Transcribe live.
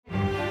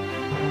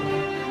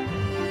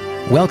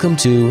Welcome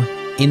to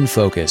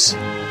InFocus,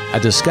 a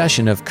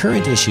discussion of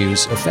current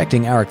issues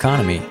affecting our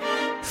economy,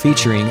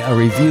 featuring a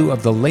review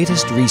of the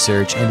latest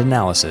research and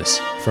analysis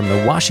from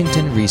the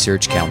Washington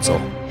Research Council.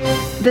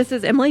 This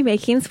is Emily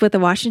Makings with the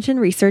Washington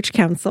Research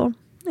Council.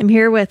 I'm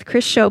here with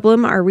Chris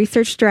Schoblum, our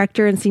research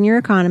director and senior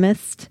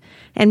economist,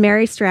 and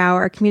Mary Strau,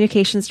 our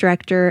communications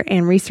director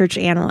and research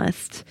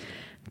analyst.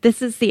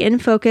 This is the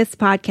InFocus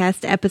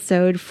podcast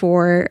episode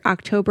for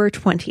October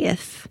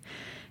 20th.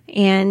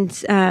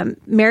 And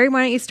Mary,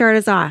 why don't you start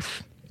us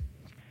off?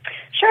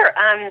 Sure.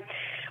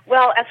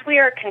 Well, as we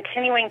are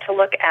continuing to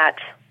look at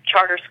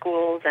charter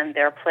schools and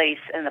their place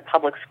in the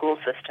public school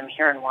system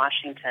here in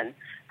Washington,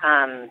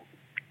 I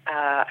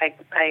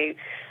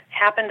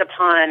happened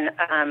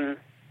upon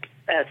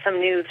some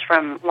news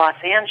from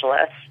Los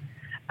Angeles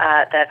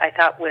that I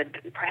thought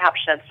would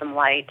perhaps shed some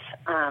light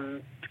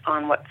on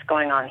what's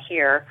going on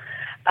here.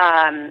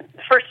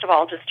 First of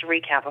all, just to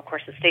recap, of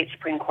course, the state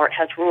Supreme Court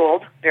has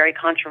ruled very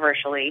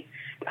controversially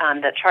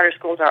that charter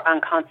schools are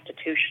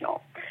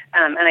unconstitutional.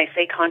 And I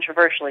say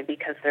controversially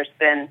because there's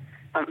been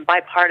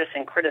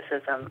bipartisan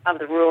criticism of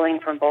the ruling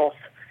from both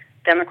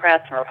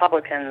Democrats and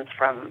Republicans,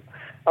 from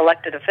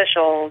elected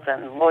officials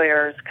and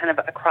lawyers, kind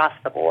of across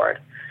the board.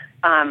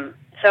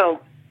 So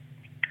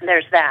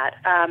there's that.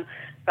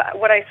 But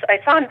what I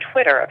saw on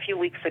Twitter a few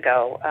weeks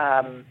ago,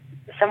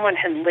 someone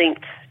had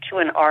linked to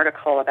an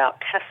article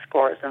about test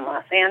scores in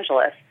Los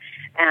Angeles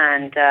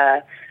and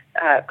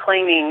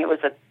claiming it was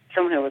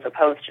someone who was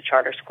opposed to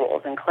charter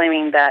schools and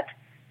claiming that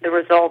the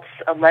results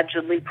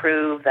allegedly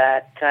prove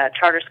that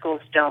charter schools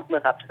don't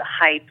live up to the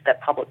hype,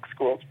 that public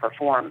schools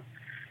perform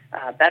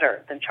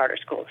better than charter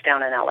schools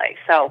down in L.A.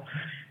 So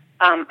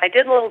I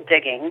did a little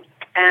digging,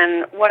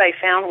 and what I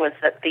found was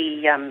that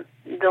the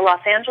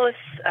Los Angeles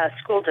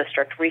School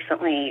District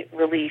recently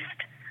released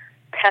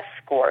test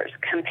scores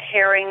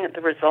comparing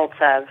the results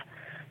of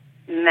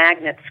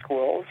magnet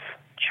schools,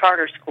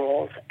 charter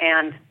schools,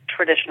 and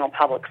traditional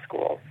public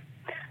schools.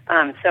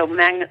 So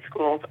magnet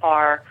schools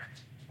are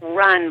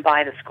run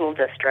by the school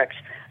district,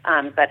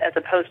 but as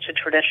opposed to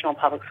traditional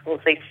public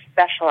schools, they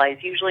specialize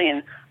usually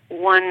in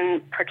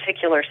one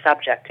particular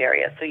subject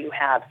area. So you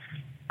have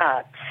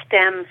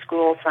STEM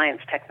schools,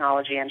 science,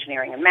 technology,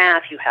 engineering, and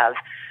math. You have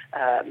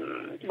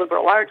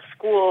liberal arts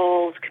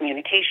schools,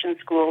 communication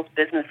schools,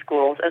 business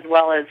schools, as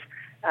well as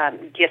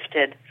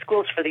gifted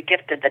schools for the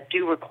gifted that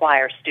do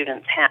require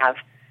students have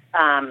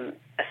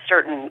a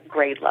certain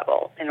grade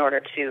level in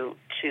order to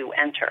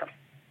enter.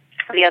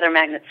 The other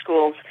magnet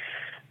schools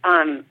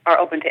are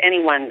open to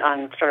anyone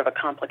on sort of a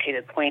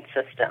complicated point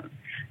system.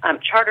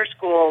 Charter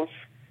schools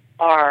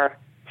are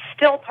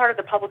still part of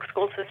the public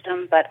school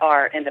system, but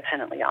are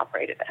independently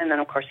operated. And then,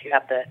 of course, you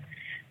have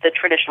the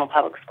traditional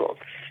public schools.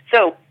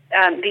 So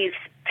these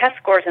test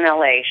scores in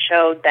L.A.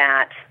 showed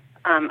that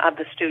of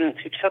the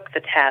students who took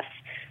the tests,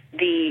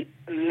 the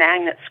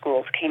magnet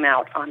schools came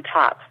out on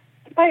top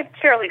by a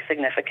fairly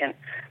significant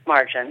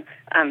margin,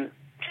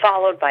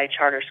 followed by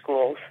charter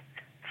schools,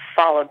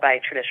 followed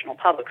by traditional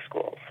public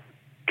schools.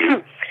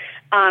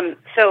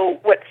 So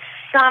what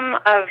some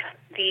of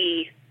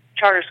the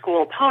charter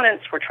school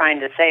opponents were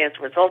trying to say as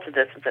a result of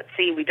this is that,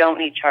 see, we don't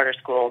need charter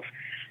schools.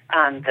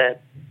 The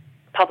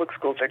public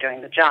schools are doing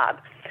the job.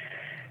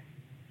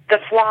 The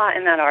flaw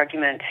in that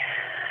argument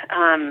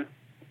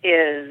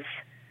is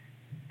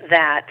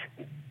that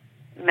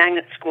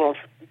magnet schools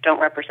don't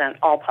represent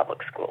all public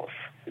schools.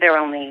 They're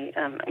only,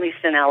 at least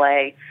in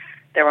L.A.,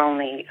 they're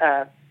only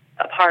a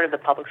part of the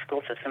public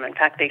school system. In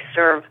fact, they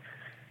serve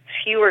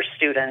fewer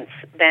students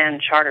than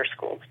charter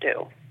schools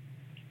do.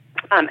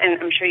 And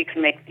I'm sure you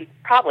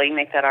probably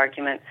make that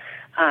argument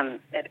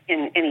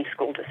in any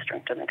school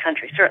district in the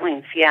country. Certainly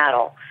in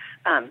Seattle,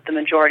 the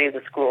majority of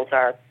the schools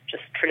are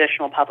just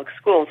traditional public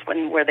schools, but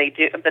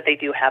they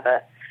do have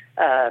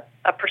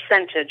a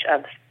percentage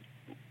of,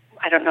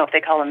 I don't know if they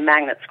call them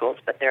magnet schools,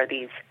 but they're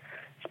these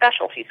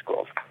specialty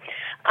schools.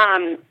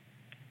 And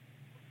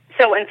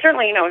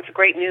certainly, it's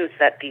great news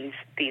that these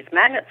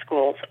magnet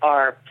schools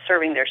are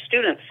serving their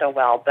students so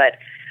well, but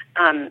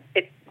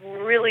it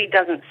really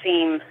doesn't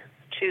seem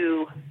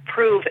to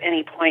prove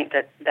any point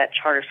that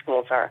charter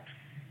schools are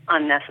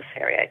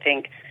unnecessary. I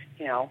think,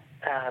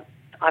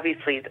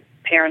 obviously the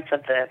parents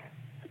of the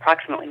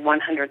approximately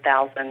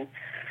 100,000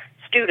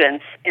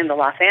 students in the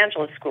Los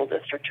Angeles School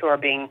District who are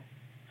being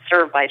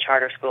served by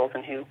charter schools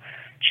and who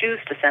choose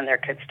to send their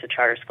kids to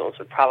charter schools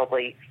would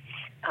probably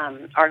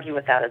argue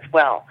with that as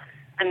well.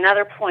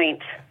 Another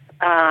point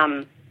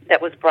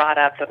that was brought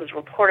up, that was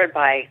reported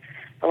by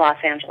the Los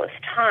Angeles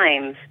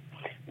Times,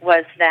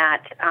 was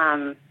that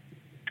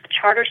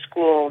charter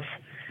schools,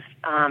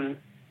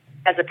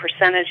 as a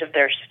percentage of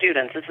their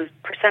students, this is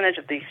percentage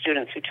of these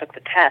students who took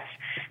the test,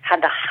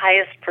 had the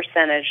highest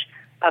percentage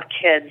of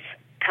kids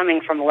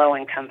coming from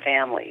low-income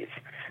families.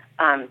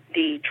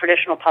 The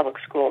traditional public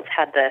schools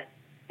had the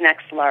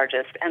next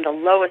largest, and the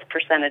lowest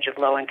percentage of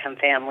low-income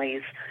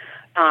families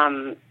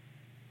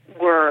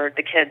were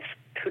the kids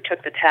who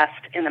took the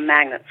test in the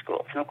magnet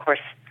schools. And, of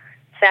course,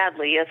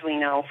 sadly, as we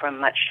know from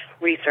much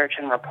research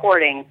and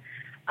reporting,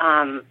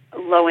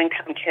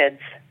 low-income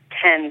kids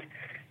tend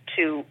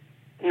to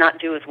not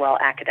do as well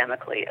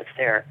academically as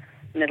their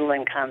middle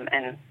income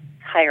and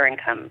higher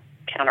income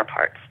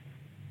counterparts.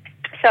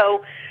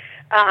 So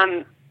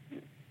that's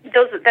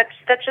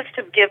just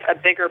to give a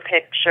bigger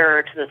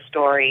picture to the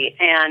story.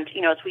 And,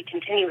 as we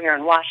continue here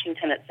in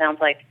Washington, it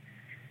sounds like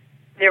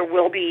there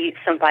will be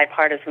some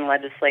bipartisan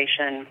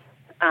legislation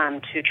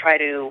to try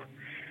to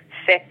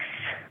fix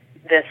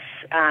this,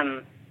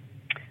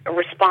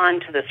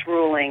 respond to this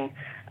ruling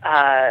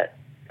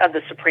of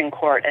the Supreme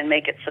Court and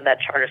make it so that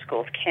charter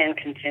schools can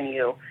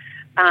continue.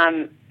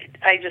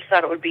 I just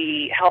thought it would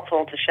be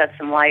helpful to shed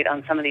some light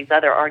on some of these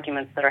other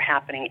arguments that are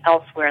happening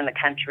elsewhere in the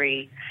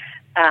country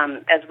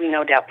as we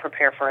no doubt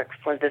prepare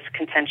for this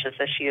contentious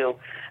issue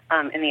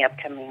in the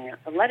upcoming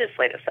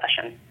legislative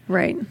session.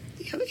 Right.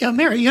 Yeah,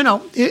 Mary,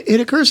 it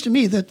occurs to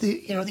me that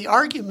the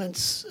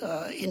arguments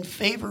in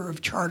favor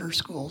of charter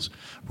schools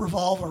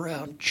revolve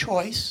around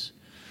choice,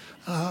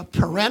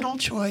 parental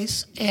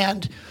choice,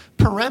 and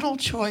parental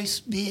choice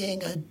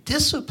being a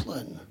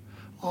discipline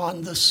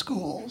on the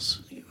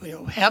schools.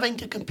 Having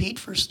to compete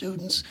for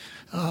students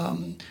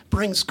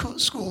brings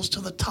schools to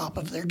the top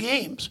of their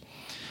games.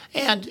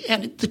 And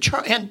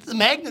the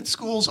magnet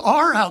schools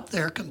are out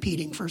there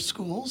competing for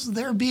schools.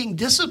 They're being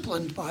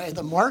disciplined by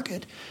the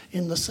market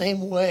in the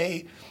same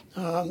way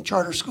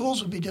charter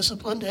schools would be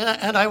disciplined.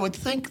 And I would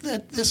think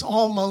that this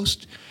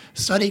almost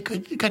study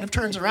kind of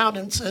turns around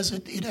and says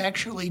it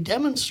actually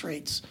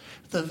demonstrates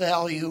the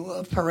value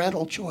of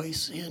parental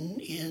choice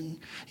in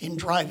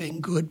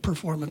driving good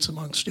performance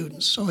among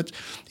students. So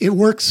it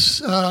works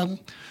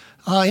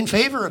in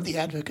favor of the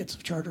advocates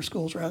of charter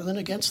schools rather than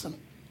against them.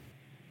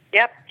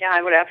 Yep, yeah,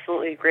 I would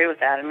absolutely agree with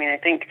that. I mean, I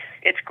think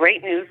it's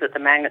great news that the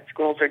magnet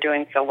schools are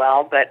doing so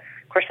well, but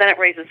of course then it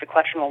raises the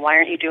question, well, why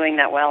aren't you doing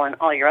that well in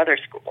all your other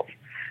schools?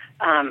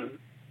 And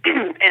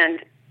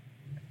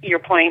your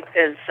point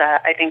is,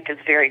 I think, is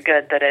very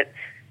good that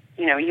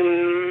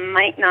you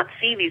might not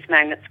see these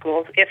magnet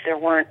schools if there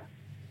weren't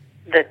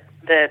the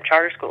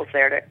charter schools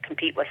there to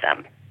compete with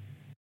them.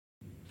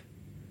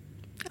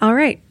 All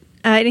right.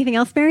 Anything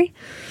else, Mary?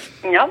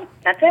 No,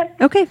 that's it.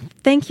 Okay.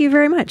 Thank you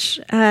very much.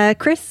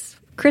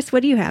 Chris,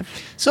 what do you have?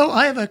 So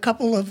I have a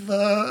couple of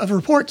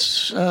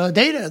reports,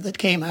 data that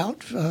came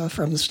out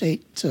from the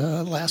state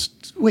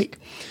last week.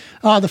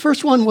 The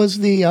first one was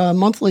the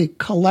monthly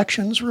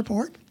collections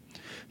report,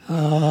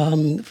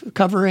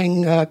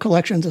 covering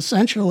collections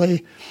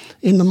essentially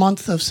in the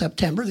month of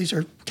September. These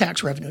are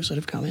tax revenues that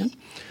have come in.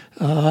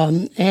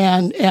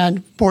 And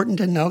important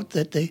to note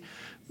that the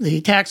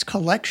tax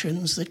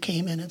collections that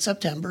came in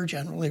September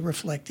generally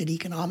reflected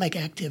economic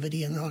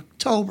activity in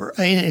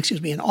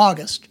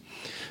August.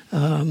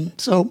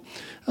 So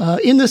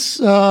in this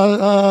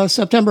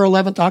September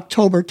 11th,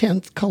 October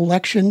 10th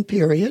collection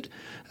period,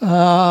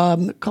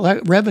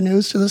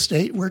 revenues to the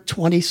state were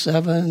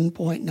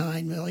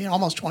 $27.9 million,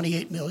 almost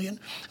 $28 million,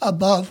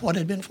 above what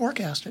had been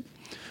forecasted,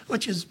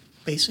 which is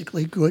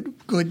basically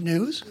good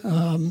news.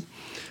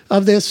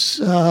 Of this,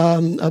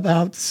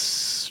 about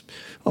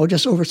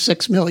just over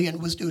 $6 million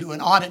was due to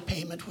an audit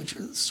payment, which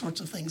are the sorts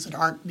of things that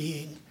aren't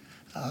being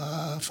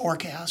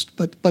forecast,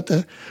 but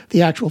the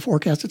actual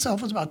forecast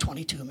itself was about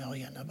 $22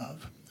 million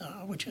above,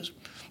 which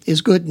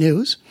is good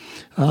news.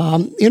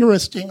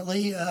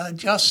 Interestingly,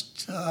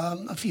 just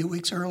a few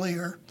weeks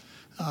earlier,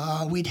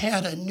 we'd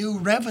had a new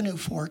revenue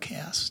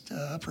forecast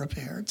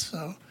prepared.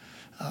 So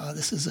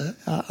this is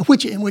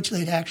which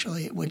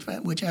actually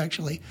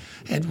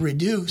had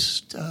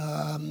reduced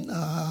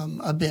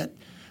a bit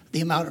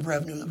the amount of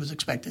revenue that was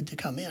expected to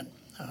come in.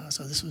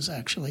 So this was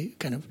actually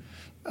kind of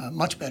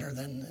much better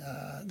than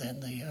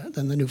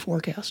the new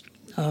forecast.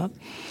 The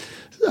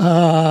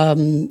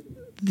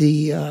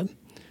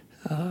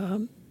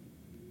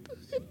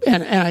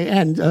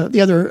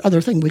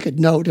other thing we could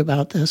note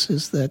about this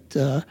is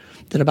that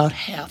about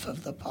half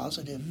of the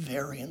positive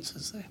variance,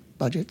 as the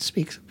budget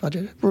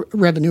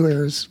revenue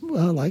errors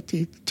like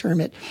to term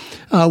it,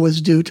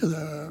 was due to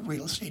the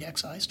real estate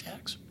excise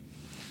tax.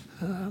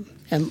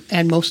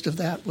 And most of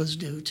that was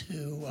due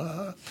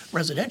to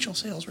residential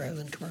sales rather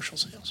than commercial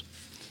sales.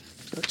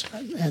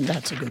 And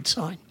that's a good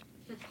sign.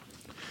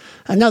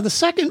 Now, the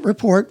second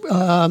report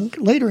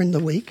later in the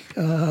week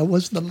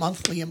was the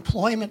monthly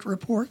employment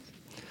report.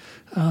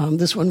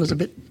 This one was a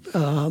bit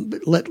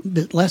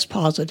less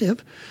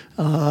positive.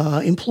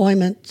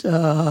 Employment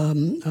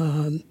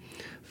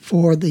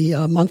for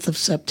the month of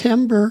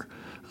September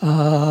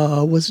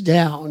was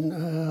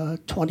down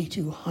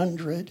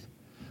 2,200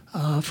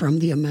 from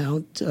the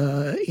amount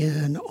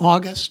in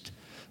August.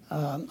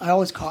 I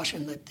always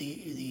caution that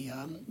the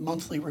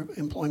monthly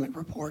employment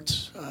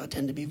reports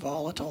tend to be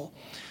volatile,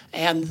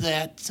 and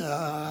that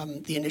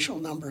the initial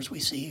numbers we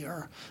see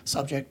are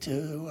subject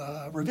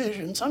to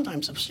revision,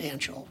 sometimes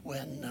substantial,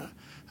 when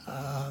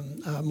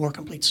more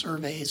complete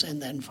surveys,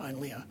 and then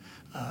finally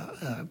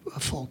a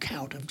full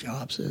count of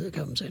jobs that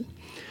comes in.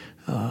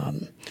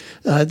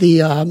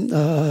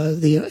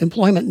 The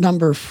employment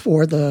number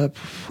for the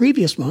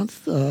previous month,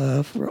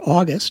 for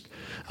August,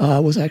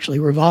 was actually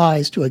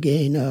revised to a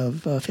gain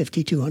of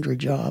 5,200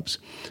 jobs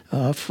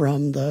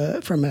from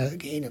a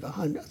gain of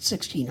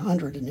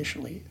 1,600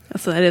 initially.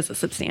 So that is a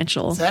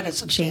substantial. That is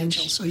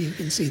substantial. change. So you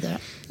can see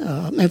that.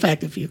 In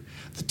fact, the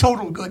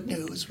total good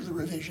news for the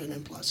revision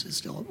and plus is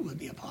still would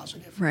be a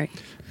positive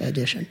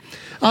addition.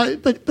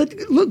 But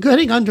look,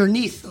 getting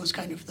underneath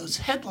those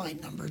headline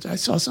numbers, I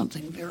saw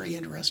something very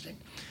interesting,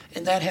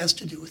 and that has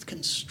to do with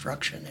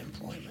construction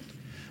employment.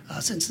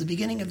 Since the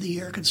beginning of the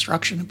year,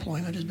 construction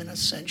employment has been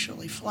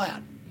essentially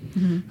flat.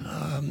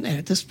 And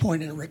at this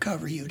point in a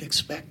recovery, you'd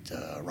expect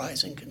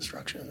rising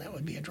construction, and that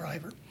would be a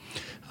driver.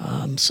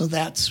 So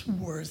that's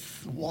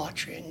worth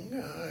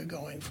watching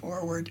going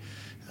forward.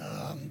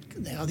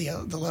 Now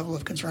the level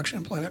of construction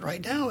employment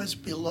right now is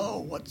below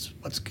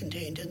what's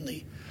contained in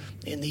the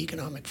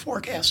economic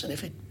forecast, and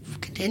if it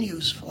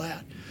continues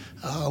flat,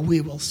 we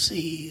will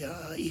see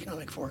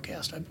economic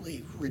forecast, I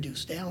believe,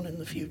 reduced down in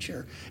the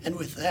future, and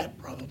with that,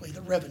 probably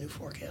the revenue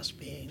forecast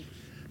being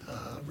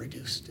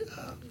reduced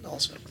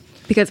also.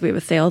 Because we have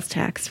a sales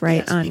tax,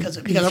 right? Yes,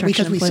 because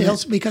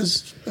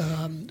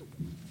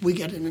we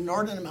get an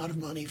inordinate amount of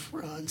money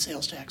on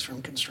sales tax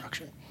from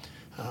construction,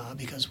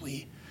 because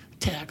we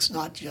tax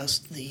not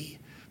just the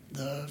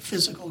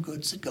physical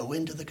goods that go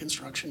into the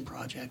construction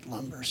project,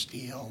 lumber,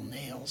 steel,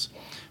 nails,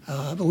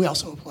 but we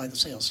also apply the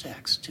sales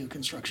tax to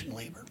construction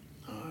labor.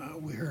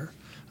 We're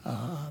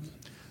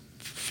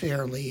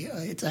fairly,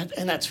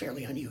 and that's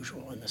fairly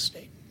unusual in this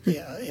state,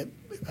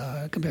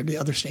 compared to the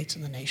other states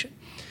in the nation.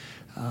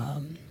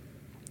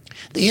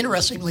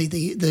 Interestingly,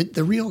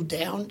 the real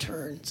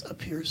downturn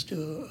appears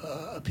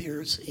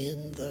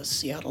in the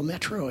Seattle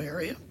metro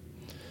area,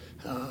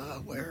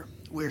 where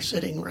we're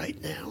sitting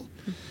right now,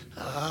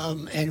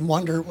 and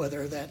wonder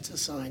whether that's a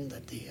sign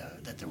that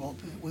that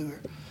we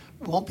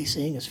won't be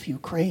seeing as few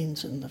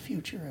cranes in the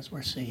future as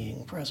we're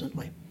seeing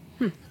presently.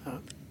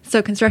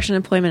 So construction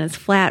employment is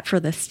flat for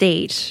the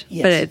state,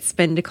 yes. But it's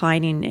been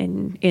declining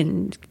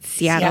in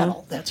Seattle.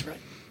 Seattle, that's right,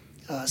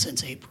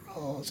 since April.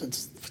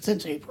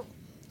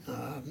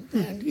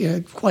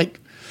 And quite,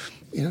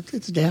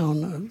 it's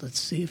down. Let's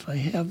see if I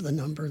have the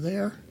number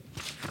there.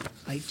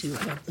 I do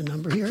have the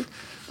number here.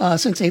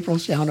 Since April,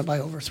 it's down by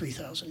over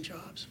 3,000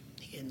 jobs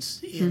in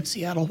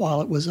Seattle,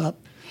 while it was up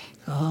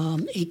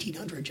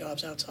 1,800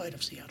 jobs outside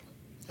of Seattle.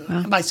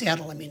 Wow. And by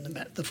Seattle, I mean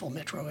the full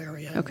metro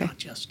area, okay. Not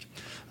just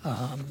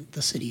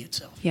the city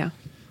itself. Yeah.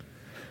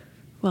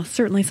 Well,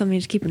 certainly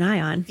something to keep an eye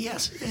on.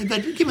 Yes,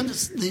 but given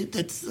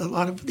that a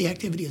lot of the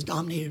activity is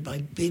dominated by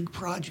big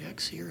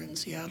projects here in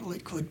Seattle,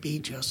 it could be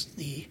just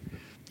the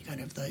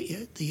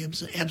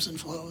ebbs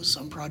and flows.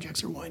 Some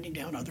projects are winding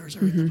down, others are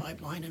in the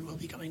pipeline and will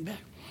be coming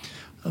back.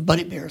 But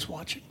it bears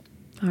watching.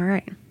 All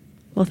right.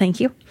 Well, thank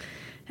you.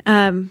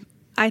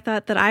 I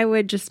thought that I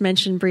would just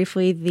mention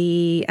briefly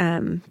the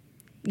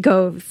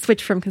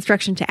switch from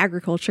construction to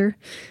agriculture.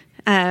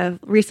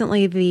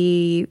 Recently,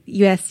 the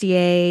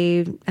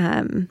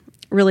USDA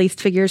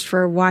released figures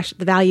for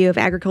the value of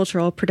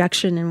agricultural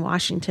production in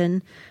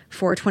Washington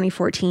for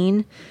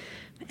 2014.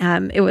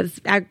 It was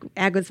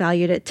ag was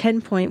valued at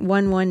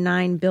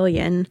 $10.119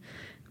 billion,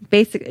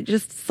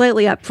 just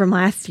slightly up from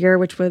last year,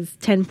 which was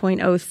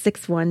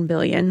 $10.061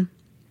 billion.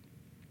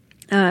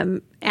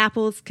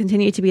 Apples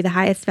continue to be the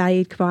highest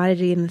valued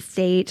commodity in the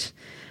state,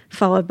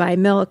 followed by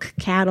milk,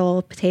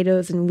 cattle,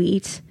 potatoes, and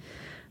wheat.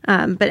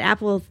 But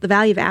the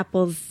value of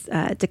apples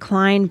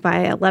declined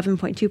by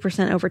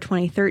 11.2% over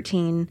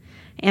 2013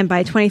 and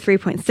by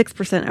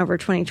 23.6% over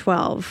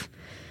 2012.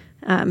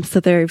 So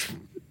they've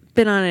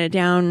been on a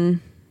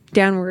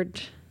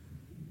downward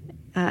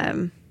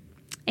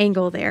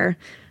angle there,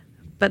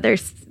 but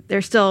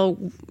they're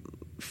still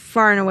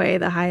far and away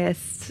the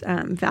highest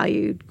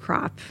valued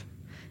crop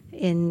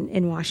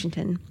in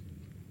Washington.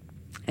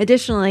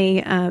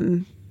 Additionally,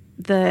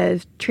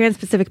 the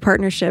Trans-Pacific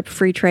Partnership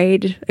Free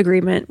Trade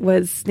Agreement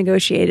was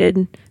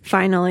negotiated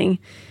finally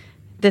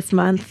this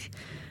month,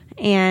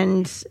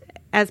 and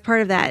as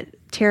part of that,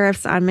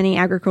 tariffs on many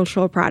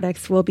agricultural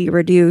products will be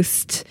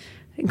reduced,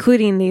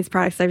 including these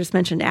products I just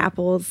mentioned: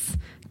 apples,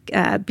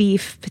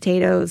 beef,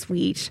 potatoes,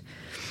 wheat.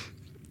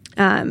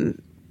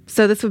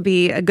 So this would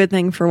be a good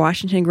thing for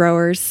Washington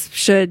growers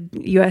should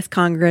U.S.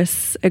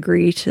 Congress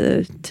agree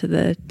to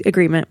the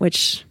agreement,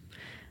 which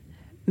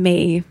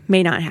may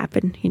not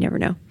happen. You never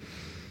know.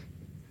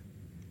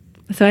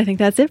 So I think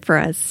that's it for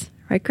us.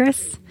 Right,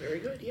 Chris? Very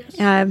good, yes.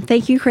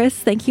 Thank you, Chris.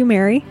 Thank you,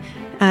 Mary.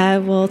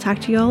 We'll talk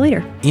to you all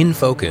later.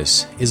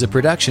 InFocus is a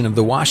production of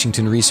the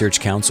Washington Research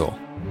Council,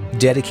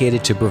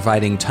 dedicated to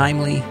providing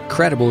timely,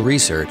 credible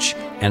research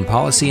and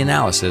policy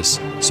analysis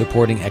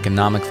supporting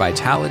economic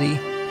vitality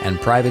and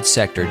private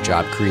sector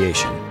job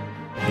creation.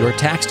 Your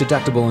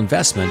tax-deductible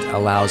investment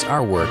allows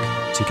our work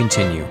to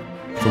continue.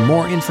 For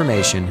more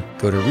information,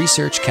 go to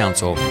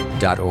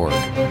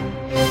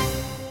researchcouncil.org.